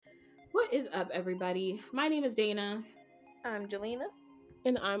What is up, everybody? My name is Dana, I'm Jelena.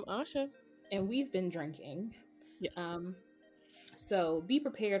 And I'm Asha. and we've been drinking. Yes. Um, so be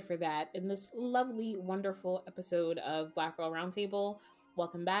prepared for that in this lovely, wonderful episode of Black Girl Roundtable.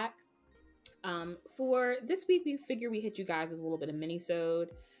 Welcome back. For this week, we figure we hit you guys with a little bit of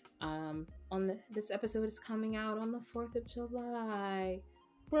mini-sode. This episode is coming out on the 4th of July.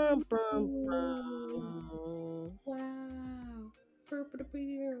 Brum, brum, Ooh. brum. Wow.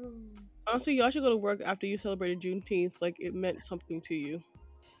 Honestly, y'all should go to work after you celebrated Juneteenth. Like, it meant something to you.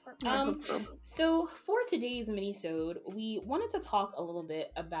 So for today's mini-sode, we wanted to talk a little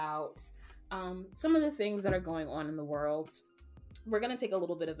bit about some of the things that are going on in the world. We're going to take a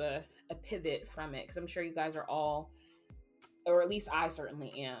little bit of a pivot from it because I'm sure you guys are all, or at least I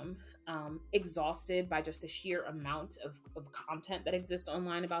certainly am, exhausted by just the sheer amount of content that exists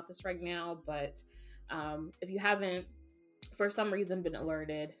online about this right now. But if you haven't, for some reason, been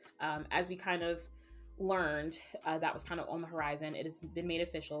alerted, as we kind of learned that was kind of on the horizon, it has been made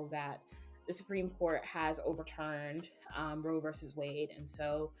official that the Supreme Court has overturned Roe versus Wade. And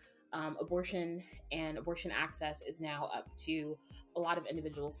so abortion and abortion access is now up to a lot of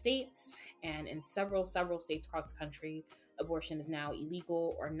individual states. And in several states across the country, abortion is now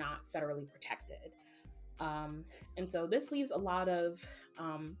illegal or not federally protected. And so this leaves a lot of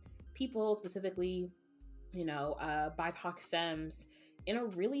people, specifically, BIPOC femmes, in a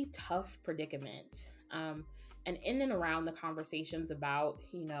really tough predicament. And in and around the conversations about,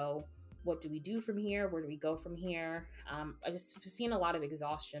 what do we do from here? Where do we go from here? I just have seen a lot of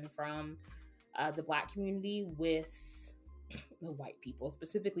exhaustion from the Black community with the white people,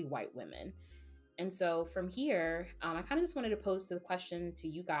 specifically white women. And so from here, I kind of just wanted to pose the question to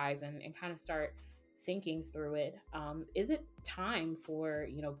you guys and kind of start thinking through it. Is it time for,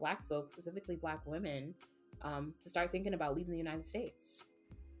 Black folks, specifically Black women, to start thinking about leaving the United States?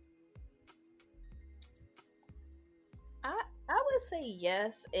 I would say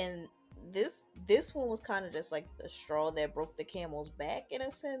yes, and this one was kind of just like the straw that broke the camel's back in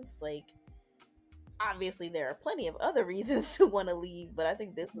a sense. Like, obviously there are plenty of other reasons to want to leave, but I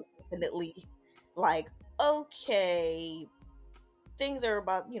think this was definitely like, okay, things are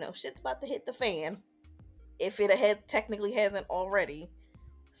about, shit's about to hit the fan if it technically hasn't already.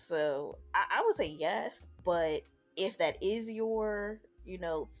 So I would say yes, but if that is your,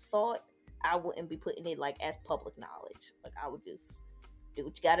 thought, I wouldn't be putting it like as public knowledge. Like, I would just do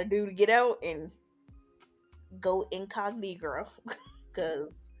what you gotta do to get out and go incognito,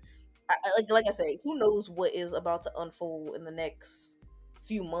 because like I say, who knows what is about to unfold in the next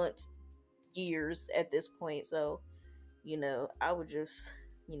few months, years at this point. So, I would just,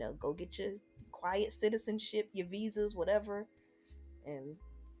 go get your quiet citizenship, your visas, whatever, and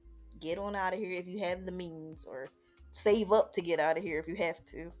get on out of here if you have the means, or save up to get out of here if you have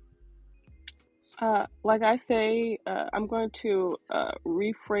to. Like I say, I'm going to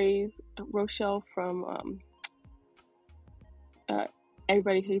rephrase Rochelle from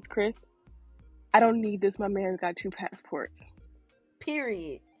Everybody Hates Chris. I don't need this. My man's got 2 passports.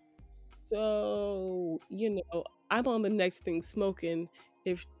 Period. So, I'm on the next thing smoking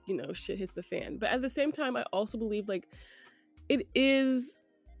if, shit hits the fan. But at the same time, I also believe, like, it is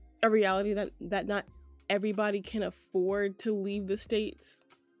a reality that not everybody can afford to leave the States.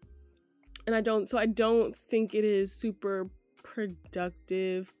 And I don't think it is super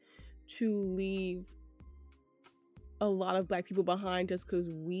productive to leave a lot of Black people behind just because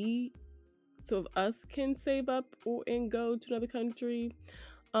us can save up and go to another country.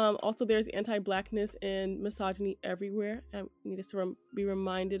 Also, there's anti-Blackness and misogyny everywhere. I need us to be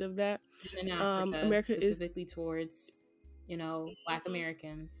reminded of that. And in Africa, America specifically towards, Black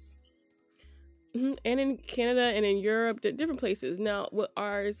Americans. And in Canada and in Europe, different places. Now, what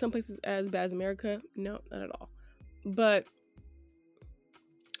are some places as bad as America? No, not at all. But,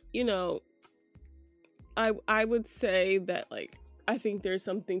 I would say that, like, I think there's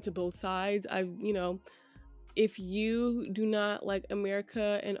something to both sides. If you do not like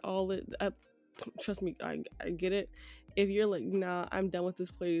America and all it, trust me, I get it. If you're like, nah, I'm done with this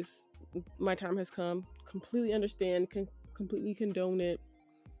place, my time has come, completely understand, can completely condone it.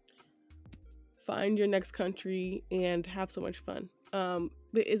 Find your next country and have so much fun.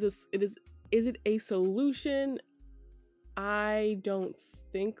 But is it a solution? I don't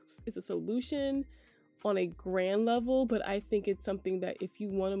think it's a solution on a grand level, but I think it's something that if you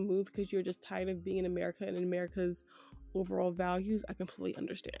want to move because you're just tired of being in America and in America's overall values, I completely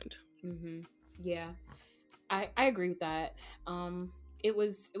understand. Mm-hmm. Yeah, I agree with that. It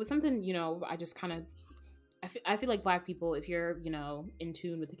was something, I just kind of, I feel like Black people, if you're, in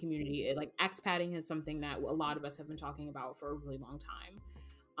tune with the community, like expatting is something that a lot of us have been talking about for a really long time.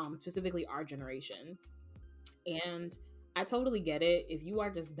 specifically our generation. And I totally get it. If you are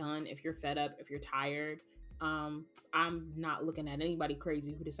just done, if you're fed up, if you're tired, I'm not looking at anybody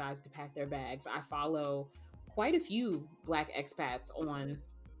crazy who decides to pack their bags. I follow quite a few Black expats on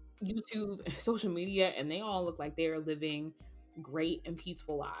YouTube and social media, and they all look like they're living great and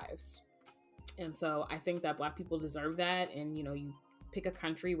peaceful lives. And so I think that Black people deserve that. And, you pick a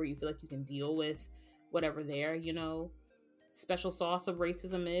country where you feel like you can deal with whatever their, special sauce of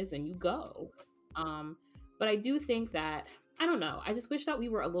racism is, and you go. But I do think that, I don't know, I just wish that we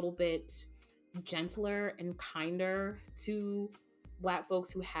were a little bit gentler and kinder to Black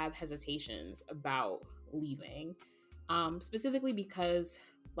folks who have hesitations about leaving. Specifically because,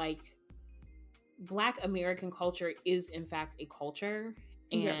 like, Black American culture is, in fact, a culture.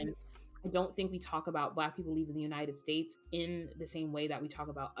 And Yes. I don't think we talk about Black people leaving the United States in the same way that we talk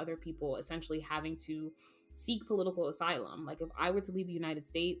about other people essentially having to seek political asylum. Like, if I were to leave the United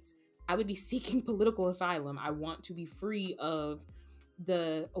States, I would be seeking political asylum. I want to be free of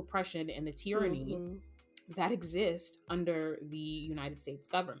the oppression and the tyranny that exist under the United States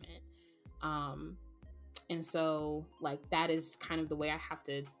government. And so, like, that is kind of the way I have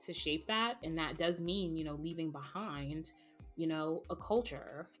to shape that. And that does mean, leaving behind, a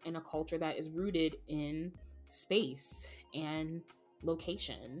culture, and a culture that is rooted in space and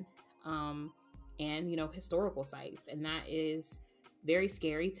location, and, historical sites. And that is very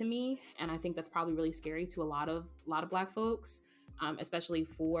scary to me. And I think that's probably really scary to a lot of Black folks, especially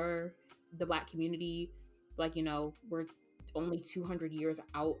for the Black community. Like, we're only 200 years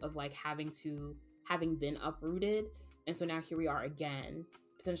out of, like, having been uprooted. And so now here we are again,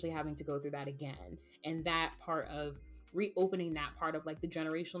 potentially having to go through that again. And that part of reopening that part of, like, the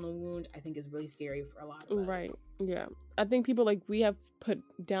generational wound, I think is really scary for a lot of us. Right. Yeah. I think people, like, we have put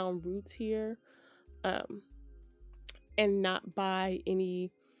down roots here, and not by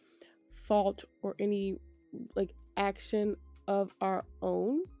any fault or any, like, action of our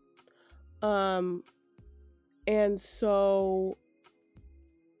own. And so,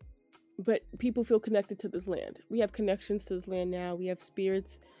 but people feel connected to this land. We have connections to this land now. We have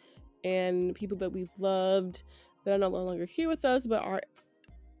spirits and people that we've loved that are no longer here with us, but are,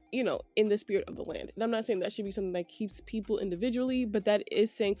 in the spirit of the land. And I'm not saying that should be something that keeps people individually, but that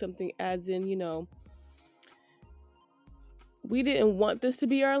is saying something as in, we didn't want this to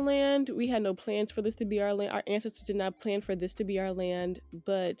be our land. We had no plans for this to be our land. Our ancestors did not plan for this to be our land,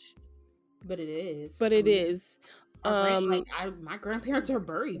 but it is. But it is. My grandparents are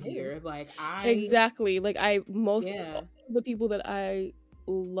buried here. Like, exactly. Like, most of the people that I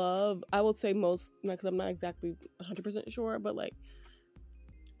love, I will say most, because I'm not exactly 100% sure, but, like,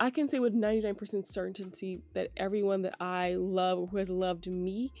 I can say with 99% certainty that everyone that I love or who has loved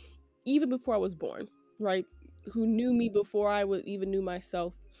me, even before I was born, right, who knew me before I even knew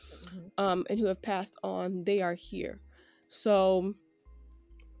myself, and who have passed on, they are here. So,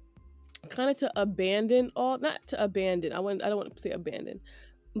 kind of to abandon not to abandon, I don't want to say abandon,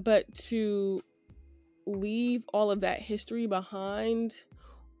 but to leave all of that history behind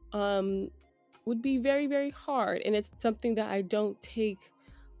would be very, very hard. And it's something that I don't take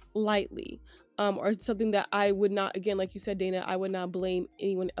lightly, or something that I would not, again, like you said, Dana, I would not blame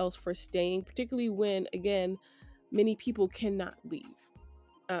anyone else for staying, particularly when, again, many people cannot leave,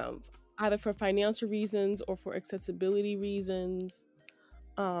 either for financial reasons or for accessibility reasons.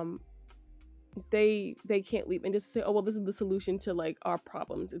 They can't leave, and just say, oh well, this is the solution to, like, our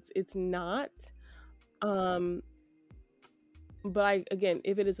problems. It's not. But again,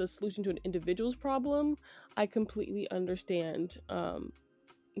 if it is a solution to an individual's problem, I completely understand.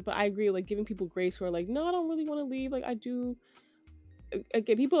 But I agree, like, giving people grace who are like, no, I don't really want to leave. Like, I do.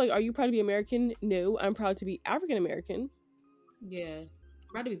 Again, people are like, are you proud to be American? No, I'm proud to be African American. Yeah, I'm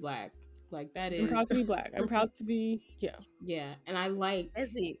proud to be Black. Like, that is. I'm proud to be Black. I'm proud to be, yeah, and I like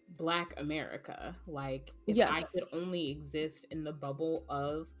Black America. Like, if I could only exist in the bubble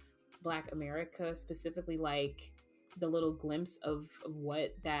of Black America, specifically, like, the little glimpse of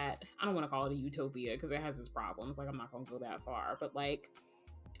what that, I don't want to call it a utopia because it has its problems. Like, I'm not gonna go that far, but, like,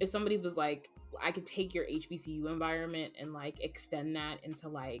 if somebody was like, I could take your HBCU environment and, like, extend that into,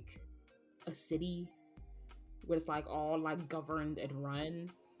 like, a city where it's, like, all, like, governed and run,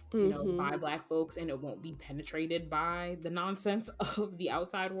 by Black folks, and it won't be penetrated by the nonsense of the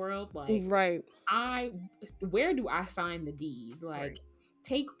outside world. Like, right. Where do I sign the deed? Like,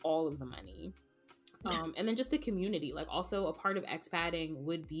 take all of the money. And then just the community. Like, also a part of expatting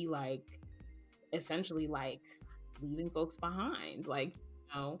would be, like, essentially, like, leaving folks behind. Like,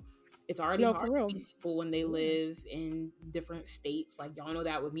 it's already hard to see people when they live in different states. Like, y'all know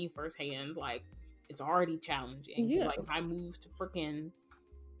that with me firsthand. Like, it's already challenging. Yeah. Like, if I moved to freaking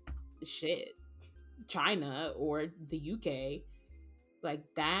shit, China or the UK, like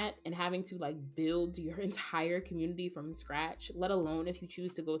that, and having to like build your entire community from scratch, let alone if you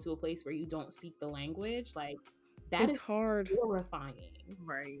choose to go to a place where you don't speak the language, like that It's is hard. horrifying.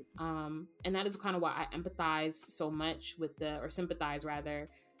 Right. And that is kind of why I empathize so much with or sympathize rather,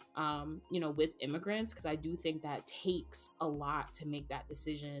 with immigrants, because I do think that takes a lot to make that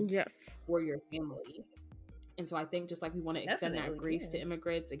decision Yes. for your family. And so I think just like we want to extend that Definitely, grace yeah. to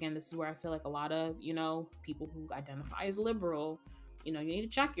immigrants, again, this is where I feel like a lot of, people who identify as liberal, you need to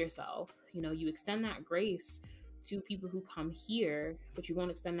check yourself. You extend that grace to people who come here, but you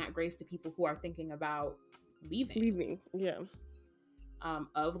won't extend that grace to people who are thinking about leaving. Yeah.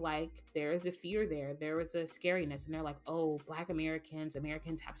 Of like, there is a fear there is a scariness, and they're like, oh, Black Americans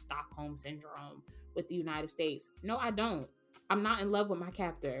have Stockholm syndrome with the United States. No, I don't. I'm not in love with my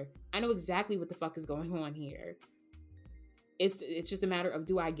captor. I know exactly what the fuck is going on here. It's just a matter of,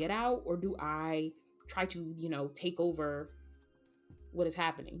 do I get out or do I try to, take over what is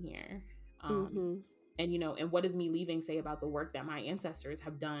happening here? And what does me leaving say about the work that my ancestors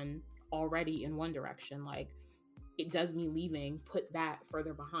have done already in one direction? Like, it does me leaving put that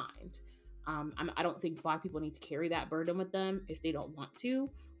further behind. I don't think Black people need to carry that burden with them if they don't want to.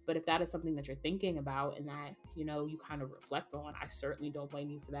 But if that is something that you're thinking about and that, you kind of reflect on, I certainly don't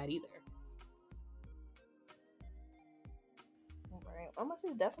blame you for that either. Right. Almost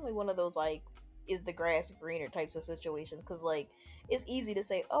is definitely one of those, like, is the grass greener types of situations. Because, like, it's easy to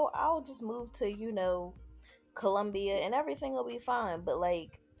say, oh, I'll just move to, Colombia and everything will be fine. But,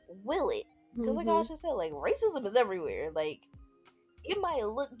 like, will it? Because, like I just said, like, racism is everywhere. Like, it might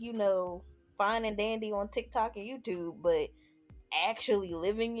look, fine and dandy on TikTok and YouTube, but actually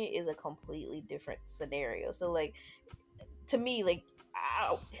living it is a completely different scenario. So, like, to me, like,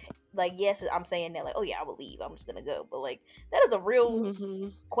 yes, I'm saying that, like, oh yeah, I will leave, I'm just gonna go, but like, that is a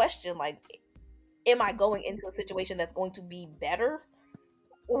real question. Like, am I going into a situation that's going to be better,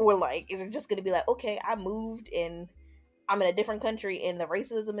 or like, is it just gonna be like, okay, I moved and I'm in a different country and the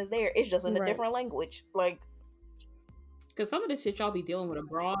racism is there, it's just in a different language? Like, because some of the shit y'all be dealing with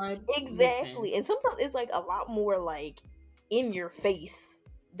abroad, exactly. listen. And sometimes it's like a lot more like in your face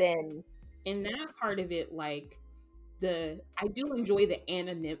than in that part of it. Like, I do enjoy the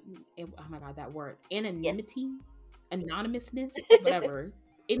oh my god, that word, anonymity, anonymousness, whatever,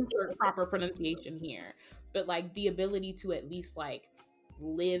 insert proper pronunciation here, but like the ability to at least like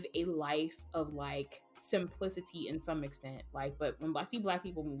live a life of like simplicity in some extent. Like, but when I see Black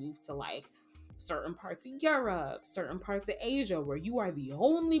people move to like certain parts of Europe, certain parts of Asia, where you are the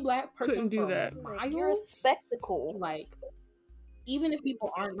only Black person, couldn't do that. Like, you're a spectacle. Like, even if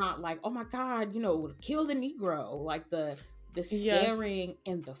people are not like, oh my god, kill the Negro, like the scaring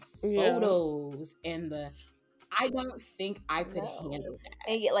and the photos and the, I don't think I could handle that.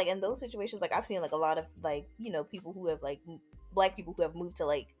 And yet, like, in those situations, like, I've seen like a lot of like, people who have like Black people who have moved to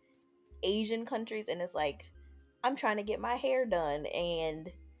like Asian countries, and it's like, I'm trying to get my hair done and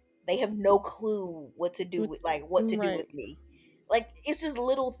they have no clue what to do with, like, what to do with me. Like, it's just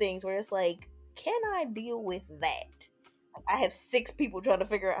little things where it's like, can I deal with that? I have 6 people trying to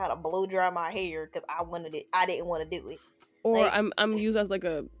figure out how to blow dry my hair because I didn't want to do it. Or like, I'm used as like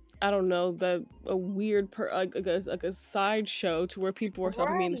a, I don't know, a weird like a sideshow to where people are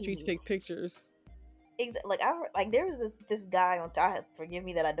stopping me in the street to take pictures. Like there was this guy on forgive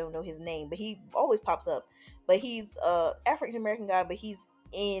me that I don't know his name, but he always pops up. But he's African American guy, but he's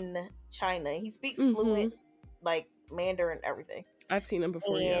in China. He speaks fluent like Mandarin and everything. I've seen him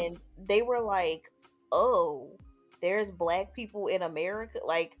before. And they were like, "Oh, there's Black people in America."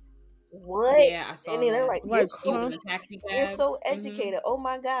 Like, what? Yeah, I saw and then they're that. like, You're so educated. Oh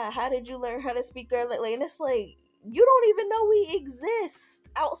my god, how did you learn how to speak Like, and it's like, you don't even know we exist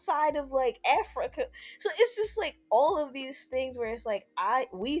outside of like Africa. So it's just like all of these things where it's like,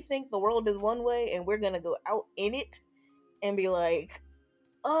 we think the world is one way and we're gonna go out in it and be like,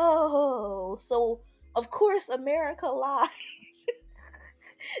 oh, so of course America lied.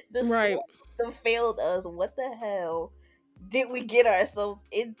 The school system failed us. What the hell did we get ourselves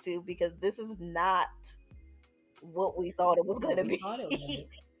into? Because this is not what we thought it was going to be.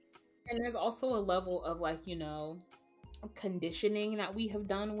 And there's also a level of like, conditioning that we have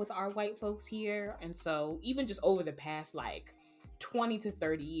done with our white folks here. And so even just over the past like 20 to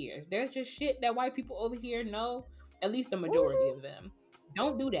 30 years, there's just shit that white people over here know, at least the majority of them.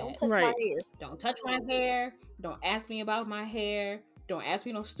 Don't do that. Don't touch my hair. Don't touch my hair. Don't ask me about my hair. Don't ask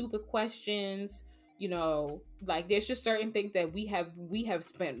me no stupid questions. Like, there's just certain things that we have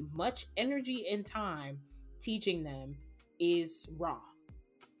spent much energy and time teaching them is wrong.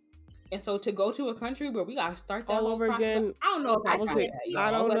 And so to go to a country where we gotta start that all whole over process, again. I don't know if I I got can't that, teach.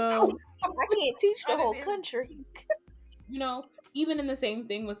 I y'all. don't Like, know. I can't teach the But it whole is, country. you know, even in the same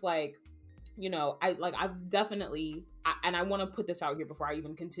thing with like, you know, I've definitely, and I want to put this out here before I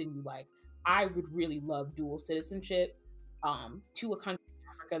even continue. Like, I would really love dual citizenship, to a country in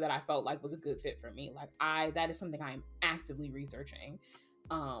Africa that I felt like was a good fit for me. Like, that is something I am actively researching.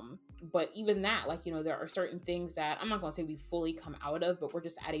 But even that, like, you know, there are certain things that I'm not gonna say we fully come out of, but we're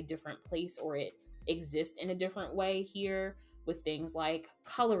just at a different place, or it exists in a different way here, with things like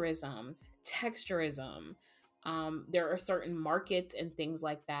colorism, texturism. There are certain markets and things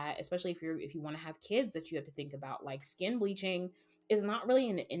like that, especially if you want to have kids, that you have to think about. Like, skin bleaching is not really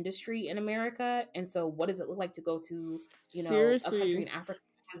an industry in America, and so what does it look like to go to, you know, a country Seriously. in Africa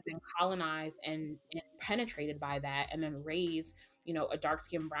that has been colonized and penetrated by that, and then raise, you know, a dark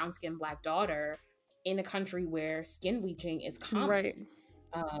skinned, brown skinned black daughter in a country where skin bleaching is Right. common.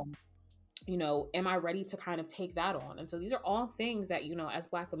 um, you know, am I ready to kind of take that on? And so these are all things that, you know, as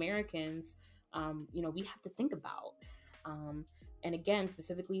Black Americans, you know, we have to think about. Um, and again,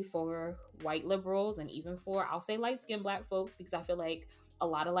 specifically for white liberals, and even for, I'll say, light skinned Black folks, because I feel like a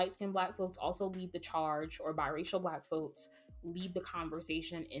lot of light skinned Black folks also lead the charge, or biracial Black folks lead the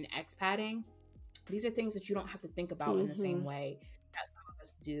conversation in expatting. These are things that you don't have to think about in the same way that some of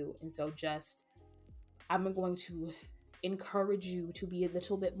us do. And so just, I'm going to encourage you to be a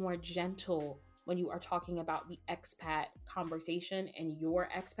little bit more gentle when you are talking about the expat conversation, and your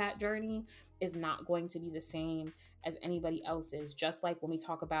expat journey is not going to be the same as anybody else's. Just like when we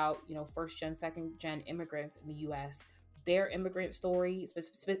talk about, you know, first gen, second gen immigrants in the US, their immigrant story,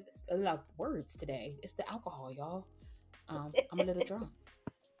 a lot of words today. It's the alcohol, y'all. I'm a little drunk.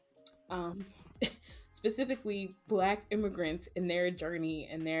 Um, specifically, Black immigrants and their journey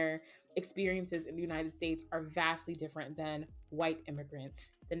and their experiences in the United States are vastly different than white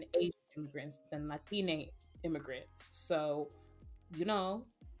immigrants, than Asian immigrants, than Latina immigrants. So, you know,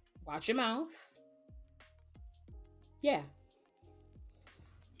 watch your mouth. Yeah.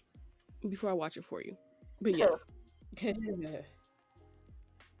 Before I watch it for you. But yes.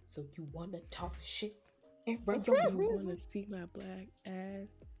 So you want to talk shit and run your You want to see my black ass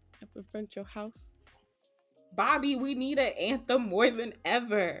up in front of your house? Bobby, we need an anthem more than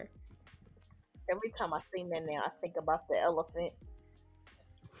ever. Every time I sing that now, I think about the elephant.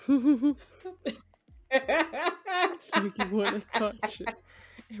 So you want to talk shit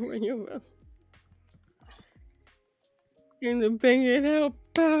and run your mouth. And to bang it out,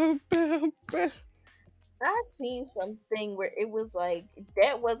 bow, bow, bow. I seen something where it was like,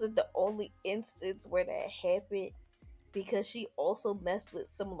 that wasn't the only instance where that happened, because she also messed with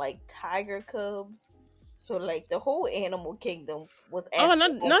some like tiger cubs. So like the whole animal kingdom was Oh,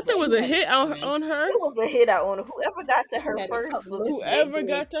 after nothing was a hit on her. It was a hit out on her. Whoever got to her first was whoever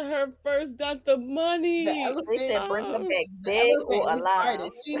got to her first got the money. The elephant, they said bring her back dead or alive.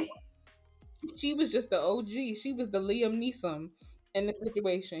 She was just the OG. She was the Liam Neeson in the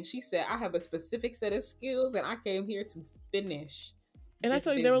situation. She said, I have a specific set of skills and I came here to finish. And I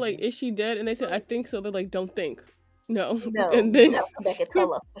feel like they were like, is she dead? And they said, I think so. They're like, don't think. No. And then you gotta come back and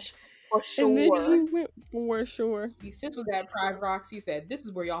tell us for sure. And then she went for sure. Sis was at Pride Rocks. He said, this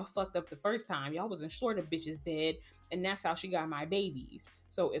is where y'all fucked up the first time. Y'all wasn't sure the bitch is dead. And that's how she got my babies.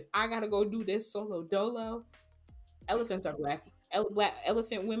 So if I gotta go do this solo dolo, elephants are black.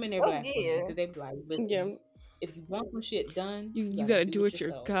 Elephant women are black. Because they be like, listen, if you want some shit done, you gotta do it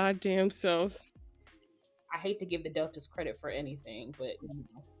your goddamn self. I hate to give the Deltas credit for anything, but you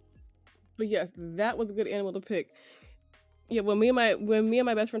know. But yes, that was a good animal to pick. Yeah, when me and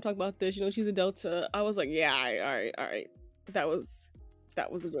my best friend talked about this, you know, she's a Delta, I was like, yeah, all right. That was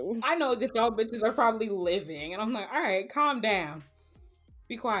a good one. I know that y'all bitches are probably living, and I'm like, all right, calm down.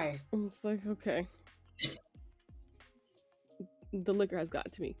 Be quiet. It's like, okay. The liquor has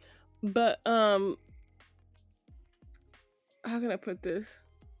gotten to me. But how can I put this?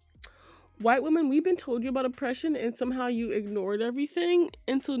 White women, we've been told you about oppression and somehow you ignored everything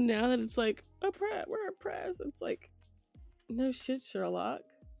until now that it's like, we're oppressed. It's like, no shit, Sherlock.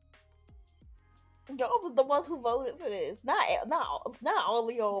 Y'all was the ones who voted for this. Not all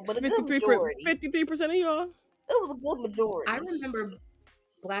of y'all, but a good majority. 53% of y'all. It was a good majority. I remember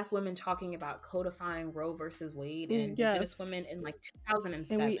Black women talking about codifying Roe versus Wade and Indigenous women in like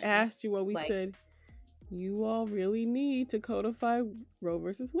 2007. And we asked you what we said. You all really need to codify Roe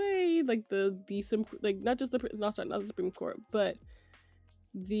versus Wade, like not just not the Supreme Court, but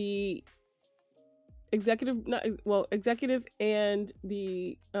the executive and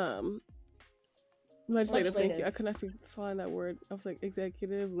the legislative. Thank you. I could not find that word. I was like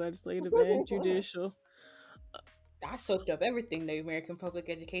executive, legislative, and judicial. I soaked up everything the American public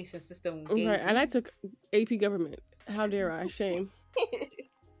education system Right, gave and I me. took AP government. How dare I? Shame.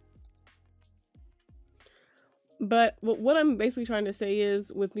 But what I'm basically trying to say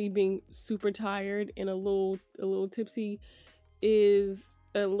is, with me being super tired and a little tipsy, is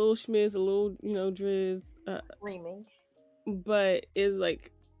a little schmiz, a little drizz, Screaming. but is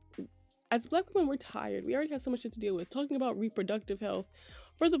like, as Black women, we're tired. We already have so much shit to deal with. Talking about reproductive health.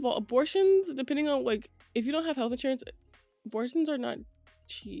 First of all, abortions, depending on like if you don't have health insurance, abortions are not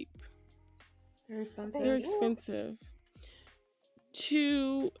cheap. They're expensive. They're expensive.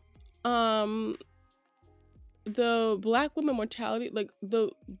 To the Black woman mortality, like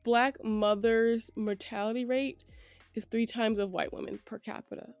the Black mother's mortality rate is 3 times of white women per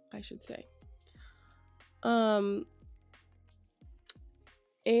capita, I should say. And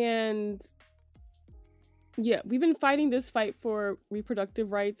yeah, we've been fighting this fight for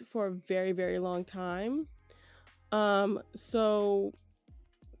reproductive rights for a very, very long time. So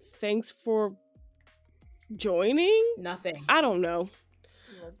thanks for joining. Nothing. I don't know.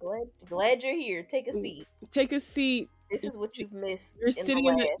 Glad you're here. Take a seat. Take a seat. This is what you've missed.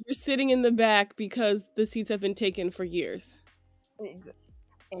 You're sitting in the back because the seats have been taken for years.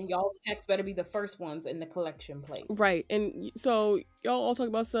 And y'all checks better be the first ones in the collection plate. Right. And so y'all all talk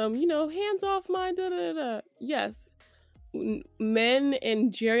about some, hands off my da-da-da. Yes. Men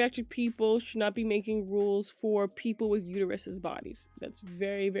and geriatric people should not be making rules for people with uteruses bodies. That's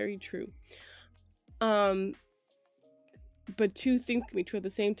very, very true. But two things can be true at the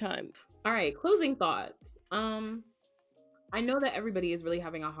same time. All right, closing thoughts. I know that everybody is really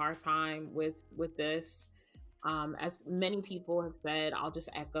having a hard time with this. As many people have said, I'll just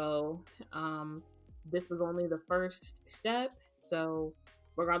echo, this was only the first step. So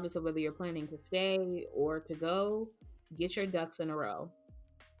regardless of whether you're planning to stay or to go, get your ducks in a row.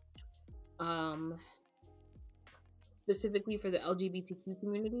 Specifically for the LGBTQ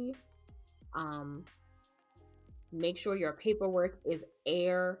community, make sure your paperwork is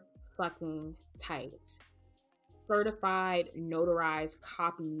air fucking tight. Certified, notarized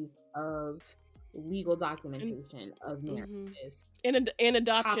copies of legal documentation of marriages. And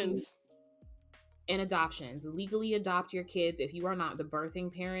adoptions. And adoptions. Legally adopt your kids. If you are not the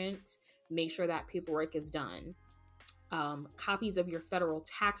birthing parent, make sure that paperwork is done. Copies of your federal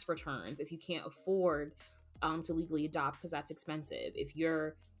tax returns if you can't afford to legally adopt, because that's expensive. If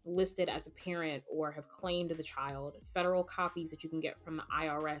you're listed as a parent or have claimed the child, federal copies that you can get from the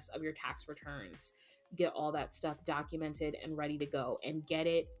IRS of your tax returns. Get all that stuff documented and ready to go, and get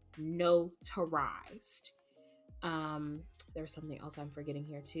it notarized. There's something else I'm forgetting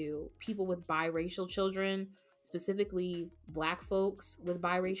here too. People with biracial children, specifically Black folks with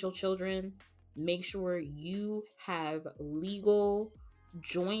biracial children, make sure you have legal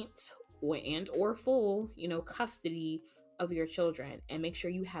joint or full, custody of your children, and make sure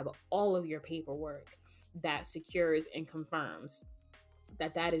you have all of your paperwork that secures and confirms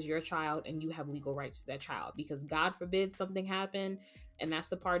that is your child and you have legal rights to that child. Because God forbid something happen, and that's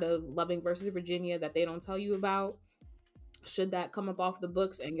the part of Loving versus Virginia that they don't tell you about. Should that come up off the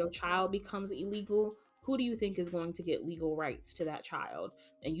books and your child becomes illegal, who do you think is going to get legal rights to that child?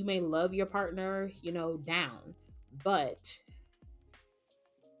 And you may love your partner, down, but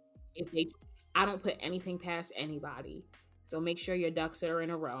I don't put anything past anybody. So make sure your ducks are in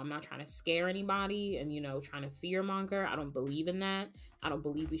a row. I'm not trying to scare anybody and, trying to fear monger. I don't believe in that. I don't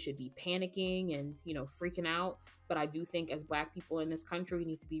believe we should be panicking and, freaking out. But I do think as Black people in this country, we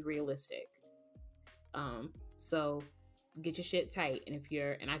need to be realistic. So get your shit tight.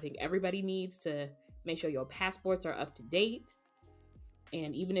 And I think everybody needs to make sure your passports are up to date.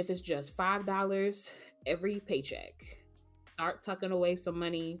 And even if it's just $5 every paycheck, start tucking away some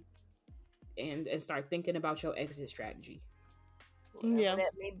money and start thinking about your exit strategy. Yeah,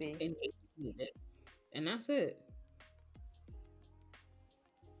 that may be. In case you need it. And that's it.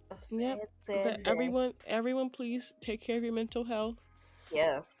 Sad everyone, please take care of your mental health.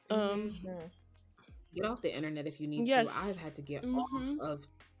 Yes. Get off the internet if you need to. I've had to get off of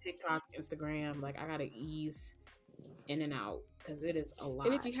TikTok, Instagram. Like, I gotta ease in and out because it is a lot.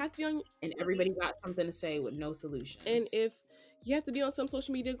 And if you have to be on, and everybody got something to say with no solutions. And if you have to be on some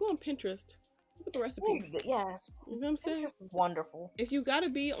social media, go on Pinterest. Look at the recipe. Yes. You know what I'm saying? Pinterest is wonderful. If you gotta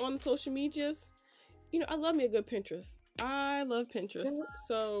be on social medias, I love me a good Pinterest. I love Pinterest.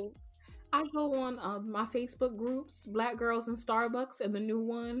 So I go on my Facebook groups, Black Girls in Starbucks, and the new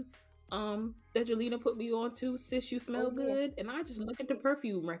one that Jelena put me on to, Sis You Smell Good, and I just look at the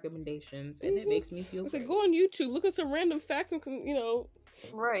perfume recommendations, and it makes me feel good. Go on YouTube, look at some random facts, and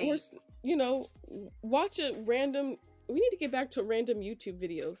right, or, watch a random. We need to get back to random YouTube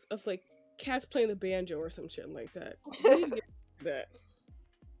videos of like cats playing the banjo or some shit like that. We need to get that.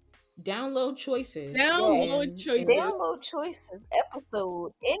 Download choices. Download choices. Download choices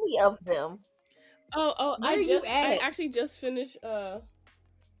episode, any of them. Oh, Where are you I at? actually just finished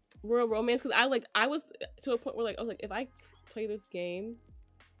Royal Romance because I was to a point where like I was like, if I play this game,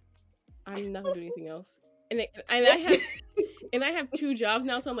 I'm not gonna do anything else. And I have 2 jobs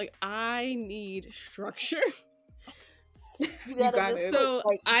now, so I'm like, I need structure. You gotta got just it. put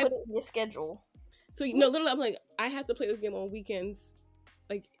it in your schedule. So literally, I'm like, I have to play this game on weekends,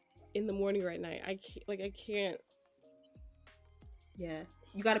 like in the morning or at night. I can't. Yeah,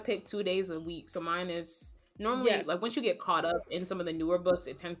 you got to pick 2 days a week. So mine is normally like once you get caught up in some of the newer books,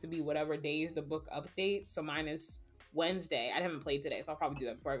 it tends to be whatever days the book updates. So mine is Wednesday. I haven't played today, so I'll probably do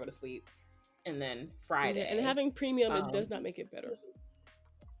that before I go to sleep. And then Friday. Yeah, and having premium, it does not make it better.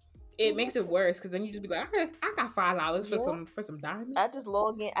 It makes it worse because then you just be like, I got $5 for some diamonds. I just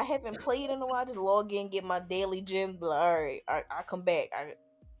log in. I haven't played in a while. I just log in, get my daily gym. Be like, all right, I come back. I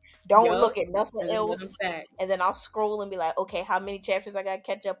don't look at nothing else, and then I'll scroll and be like, okay, how many chapters I got to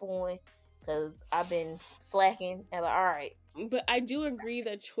catch up on? Because I've been slacking. And like, all right. But I do agree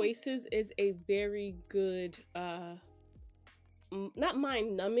that choices is a very good, not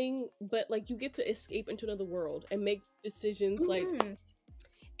mind numbing, but like you get to escape into another world and make decisions like,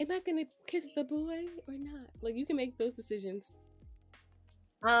 am I gonna kiss the boy or not? Like you can make those decisions.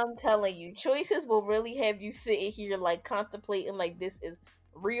 I'm telling you, choices will really have you sitting here like contemplating like this is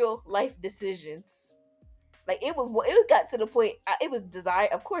real life decisions. Like it got to the point. It was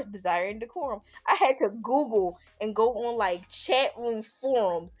Desire and Decorum. I had to Google and go on like chat room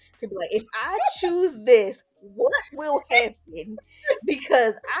forums to be like, if I choose this, what will happen?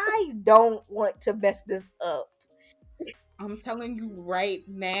 Because I don't want to mess this up. I'm telling you right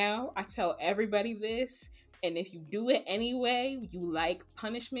now, I tell everybody this, and if you do it anyway, you like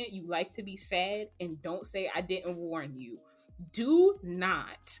punishment, you like to be sad, and don't say I didn't warn you. Do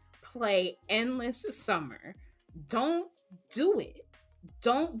not play Endless Summer. Don't do it.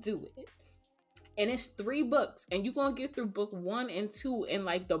 Don't do it. And it's 3 books, and you're gonna get through book 1 and 2 in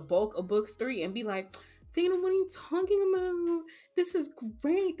like the bulk of book 3 and be like, Dana, what are you talking about? This is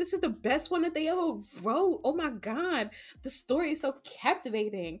great. This is the best one that they ever wrote. Oh my God. The story is so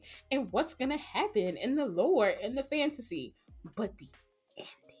captivating. And what's going to happen in the lore and the fantasy. But the ending.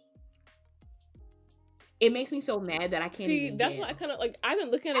 It makes me so mad that I can't even that's why I kind of like, I've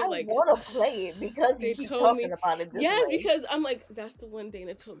been looking at it like, I want to play it because you keep talking about it this way. Because I'm like, that's the one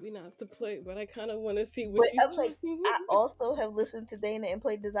Dana told me not to play, but I kind of want to see what she's talking. I also have listened to Dana and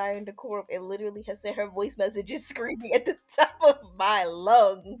played Desire and Decorum and literally has sent her voice messages screaming at the top of my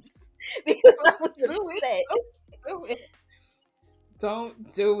lungs because I was upset.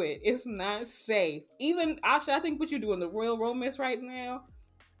 Don't do it. It's not safe. Even Asha, I think what you're doing, the Royal Romance right now,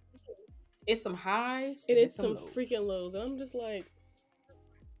 it's some highs. It is some lows. freaking lows. And I'm just like,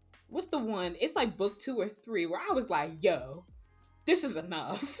 what's the one? It's like book 2 or 3 where I was like, yo, this is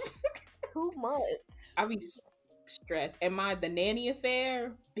enough. Too much. I be stressed. And the Nanny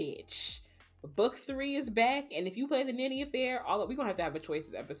Affair, bitch. Book 3 is back, and if you play the Nanny Affair, we're gonna have to have a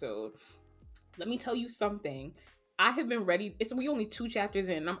choices episode. Let me tell you something. I have been ready. We only 2 chapters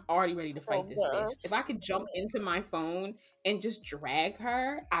in, and I'm already ready to fight this bitch. If I could jump into my phone and just drag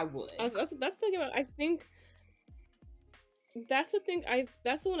her, I would. That's the thing about. I think that's the thing.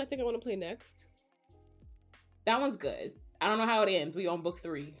 That's the one I think I want to play next. That one's good. I don't know how it ends. We on book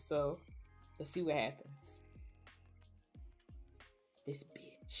 3, so let's see what happens. This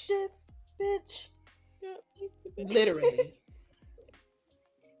bitch. Yeah, literally.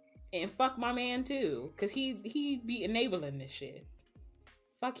 And fuck my man too, cause he be enabling this shit.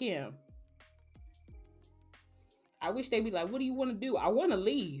 Fuck him. I wish they'd be like, what do you want to do? I want to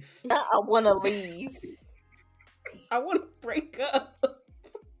leave. I want to leave. I want to break up.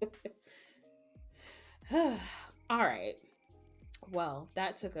 All right. Well,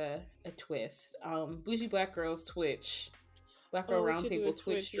 that took a twist. Bougie Black Girls Twitch. Black Girl Roundtable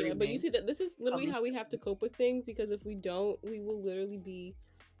Twitch streaming. Yeah, but you see that this is literally how we have to cope with things, because if we don't, we will literally be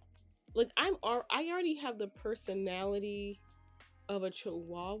like, I already have the personality of a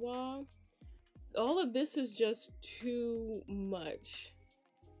chihuahua. All of this is just too much.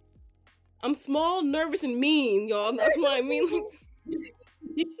 I'm small, nervous, and mean, y'all. That's what I mean.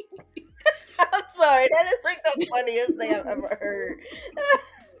 I'm sorry. That is like the funniest thing I've ever heard.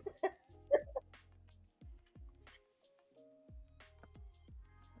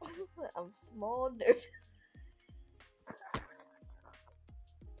 I'm small, nervous.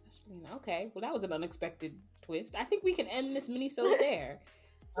 Okay, well that was an unexpected twist. I think we can end this mini-sode there.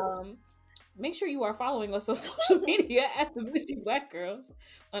 make sure you are following us on social media at the Bougie Black Girls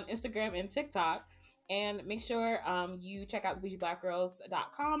on Instagram and TikTok. And make sure you check out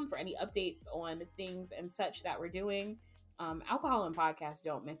thebougieblackgirls.com for any updates on things and such that we're doing. Alcohol and podcasts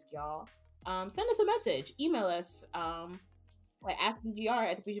don't miss y'all. Send us a message. Email us at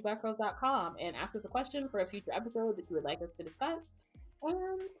askbgr at thebougieblackgirls.com and ask us a question for a future episode that you would like us to discuss.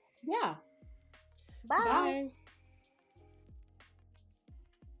 And yeah. Bye. Bye.